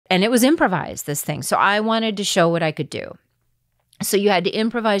and it was improvised, this thing. So I wanted to show what I could do. So you had to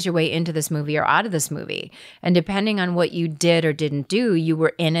improvise your way into this movie or out of this movie. And depending on what you did or didn't do, you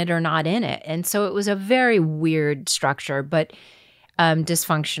were in it or not in it. And so it was a very weird structure, but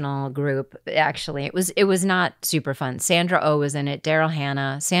dysfunctional group, actually. It was not super fun. Sandra Oh was in it, Daryl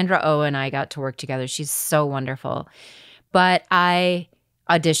Hannah. Sandra Oh and I got to work together. She's so wonderful. But I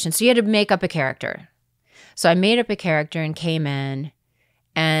auditioned. So you had to make up a character. So I made up a character and came in,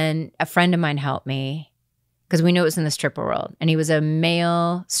 and a friend of mine helped me, because we knew it was in the stripper world. And he was a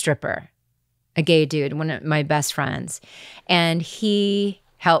male stripper, a gay dude, one of my best friends. And he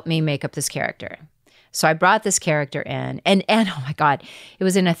helped me make up this character. So I brought this character in. And oh my God, it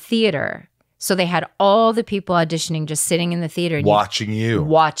was in a theater. So they had all the people auditioning just sitting in the theater. And Watching you.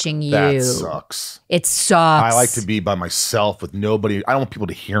 That sucks. It sucks. I like to be by myself with nobody. I don't want people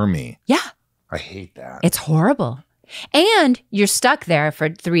to hear me. Yeah. I hate that. It's horrible. And you're stuck there for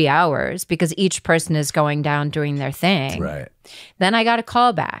 3 hours because each person is going down doing their thing. Right. Then I got a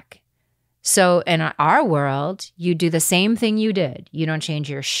call back. So in our world, you do the same thing you did. You don't change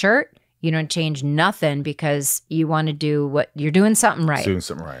your shirt. You don't change nothing because you want to do what you're doing something right. Doing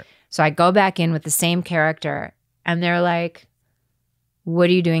something right. So I go back in with the same character and they're like, what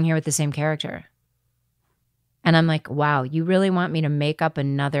are you doing here with the same character? And I'm like, wow, you really want me to make up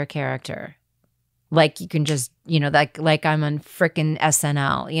another character? Like you can just, like I'm on frickin'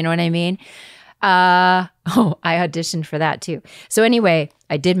 SNL. You know what I mean? I auditioned for that too. So anyway,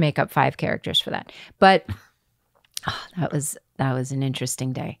 I did make up 5 characters for that. But that was an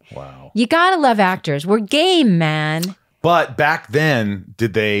interesting day. Wow. You gotta love actors. We're game, man. But back then,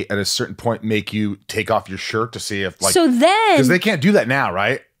 did they at a certain point make you take off your shirt to see if So then, because they can't do that now,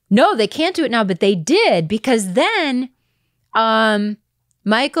 right? No, they can't do it now, but they did, because then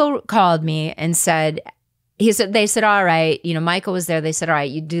Michael called me and they said, all right, Michael was there. They said, all right,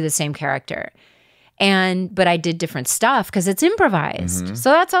 you do the same character. But I did different stuff because it's improvised. Mm-hmm.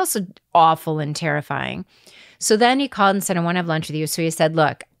 So that's also awful and terrifying. So then he called and said, I want to have lunch with you. So he said,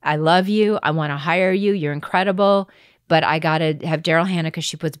 look, I love you. I want to hire you. You're incredible. But I got to have Daryl Hannah because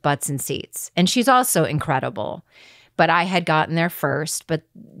she puts butts in seats. And she's also incredible. But I had gotten there first. But,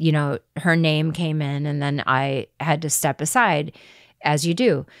 her name came in and then I had to step aside, as you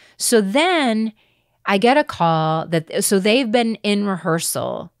do. So then I get a call so they've been in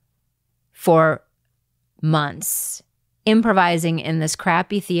rehearsal for months, improvising in this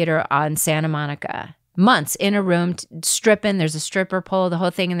crappy theater on Santa Monica. Months in a room, stripping. There's a stripper pole, the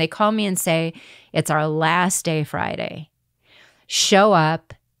whole thing. And they call me and say, it's our last day Friday. Show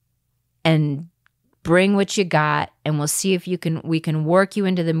up and bring what you got, and we'll see if we can work you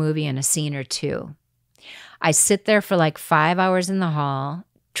into the movie in a scene or two. I sit there for like 5 hours in the hall,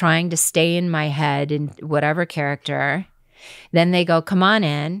 trying to stay in my head in whatever character. Then they go, come on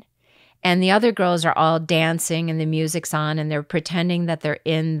in. And the other girls are all dancing and the music's on and they're pretending that they're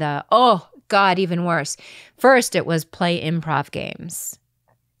in oh God, even worse. First, it was play improv games.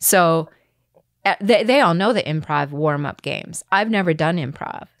 So they all know the improv warm-up games. I've never done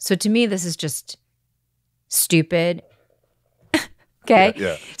improv. So to me, this is just stupid. Okay?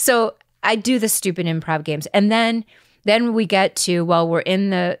 Yeah. So I do the stupid improv games. And then we get to, we're in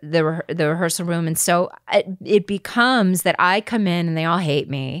the rehearsal room. And so it becomes that I come in and they all hate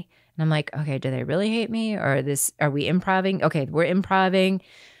me. And I'm like, okay, do they really hate me? Or are we improving? Okay, we're improving.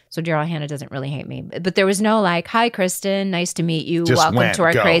 So Daryl Hannah doesn't really hate me. But there was no like, hi, Kristin, nice to meet you. Welcome to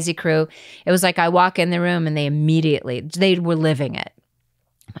our crazy crew. It was like I walk in the room and they were living it.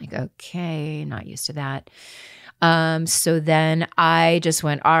 I'm like, okay, not used to that. So then I just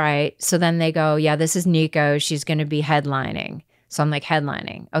went, all right. So then they go, yeah, this is Nico. She's going to be headlining. So I'm like,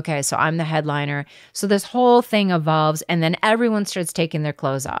 headlining. Okay, so I'm the headliner. So this whole thing evolves, and then everyone starts taking their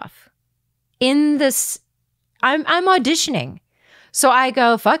clothes off. I'm auditioning. So I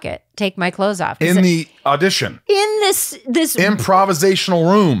go, fuck it, take my clothes off. In the audition. In this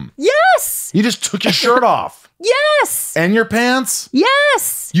improvisational room. Yes. You just took your shirt off. Yes. And your pants?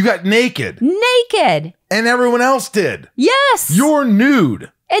 Yes. You got naked. Naked. And everyone else did. Yes. You're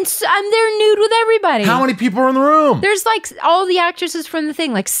nude. And so I'm there nude with everybody. How many people are in the room? There's like all the actresses from the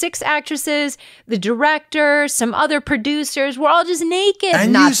thing, like 6 actresses, the director, some other producers. We're all just naked.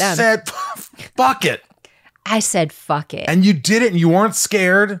 And Not you them. said, fuck it. I said, fuck it. And you did it and you weren't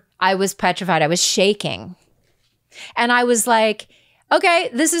scared? I was petrified. I was shaking. And I was like,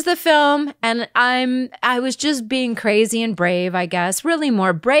 okay, this is the film. And I was just being crazy and brave, I guess. Really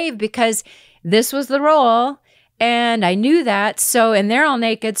more brave because this was the role. And I knew that. So, and they're all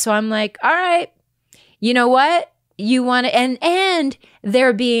naked. So I'm like, all right, you know what? You want to, and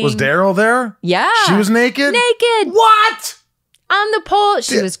they're being. Was Daryl there? Yeah. She was naked? Naked. What? On the pole,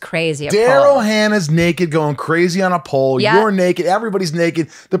 she was crazy. Daryl Hannah's naked, going crazy on a pole. Yep. You're naked. Everybody's naked.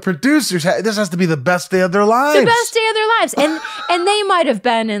 The producers, this has to be the best day of their lives. The best day of their lives. And they might have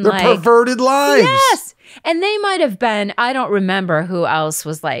been in their perverted lives. Yes. And they might have been, I don't remember who else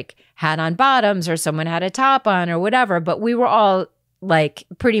was like, had on bottoms or someone had a top on or whatever, but we were all like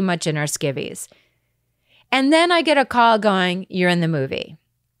pretty much in our skivvies. And then I get a call going, you're in the movie.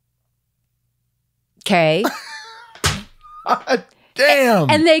 Okay. Damn.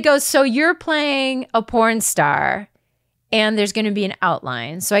 And they go, so you're playing a porn star and there's going to be an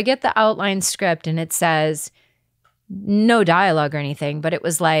outline. So I get the outline script and it says no dialogue or anything, but it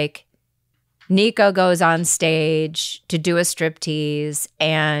was like Nico goes on stage to do a striptease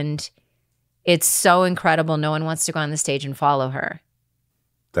and it's so incredible. No one wants to go on the stage and follow her.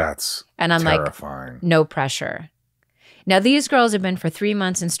 That's and I'm terrifying. Like, no pressure. Now, these girls have been for 3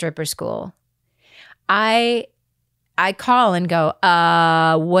 months in stripper school. I call and go,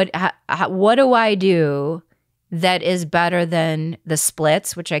 what do I do that is better than the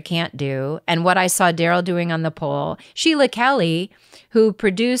splits, which I can't do, and what I saw Daryl doing on the pole? Sheila Kelly, who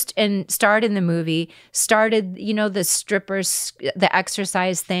produced and starred in the movie, started, you know, the strippers, the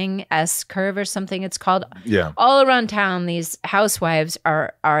exercise thing, S-curve or something it's called. Yeah. All around town, these housewives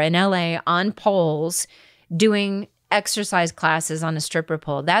are in LA on poles doing exercise classes on a stripper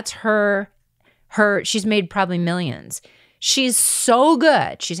pole. That's her, she's made probably millions. She's so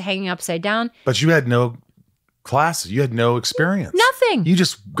good. She's hanging upside down. But you had no classes. You had no experience. Nothing. You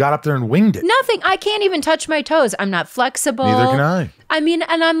just got up there and winged it. Nothing. I can't even touch my toes. I'm not flexible. Neither can I. I mean,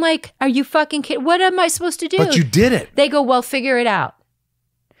 and I'm like, are you fucking kidding? What am I supposed to do? But you did it. They go, well, figure it out.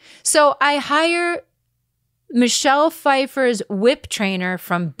 So I hire Michelle Pfeiffer's whip trainer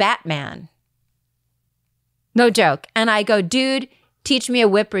from Batman. No joke. And I go, dude, teach me a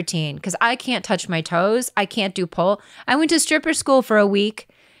whip routine because I can't touch my toes. I can't do pole. I went to stripper school for a week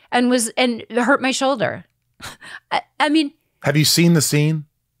and hurt my shoulder. I mean, have you seen the scene?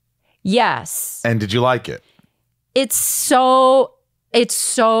 Yes. And did you like it? It's so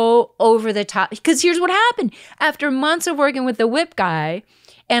over the top because here's what happened. After months of working with the whip guy,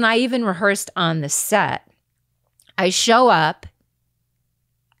 and I even rehearsed on the set, I show up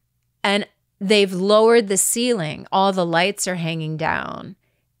and they've lowered the ceiling. All the lights are hanging down.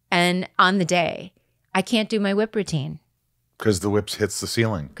 And on the day, I can't do my whip routine. Because the whip hits the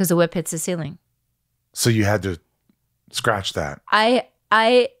ceiling. Because the whip hits the ceiling. So you had to scratch that.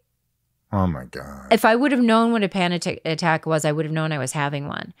 Oh my God. If I would have known what a panic attack was, I would have known I was having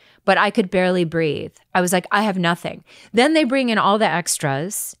one. But I could barely breathe. I was like, I have nothing. Then they bring in all the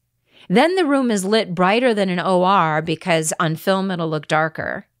extras. Then the room is lit brighter than an OR because on film it'll look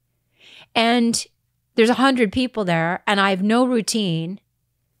darker. And there's 100 people there and I have no routine.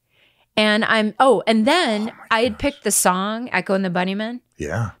 And then I had picked the song, Echo and the Bunnymen.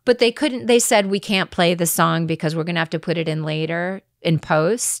 Yeah. But they said we can't play the song because we're going to have to put it in later in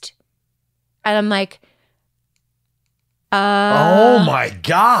post. And I'm like, oh my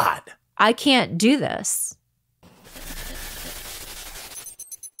God. I can't do this.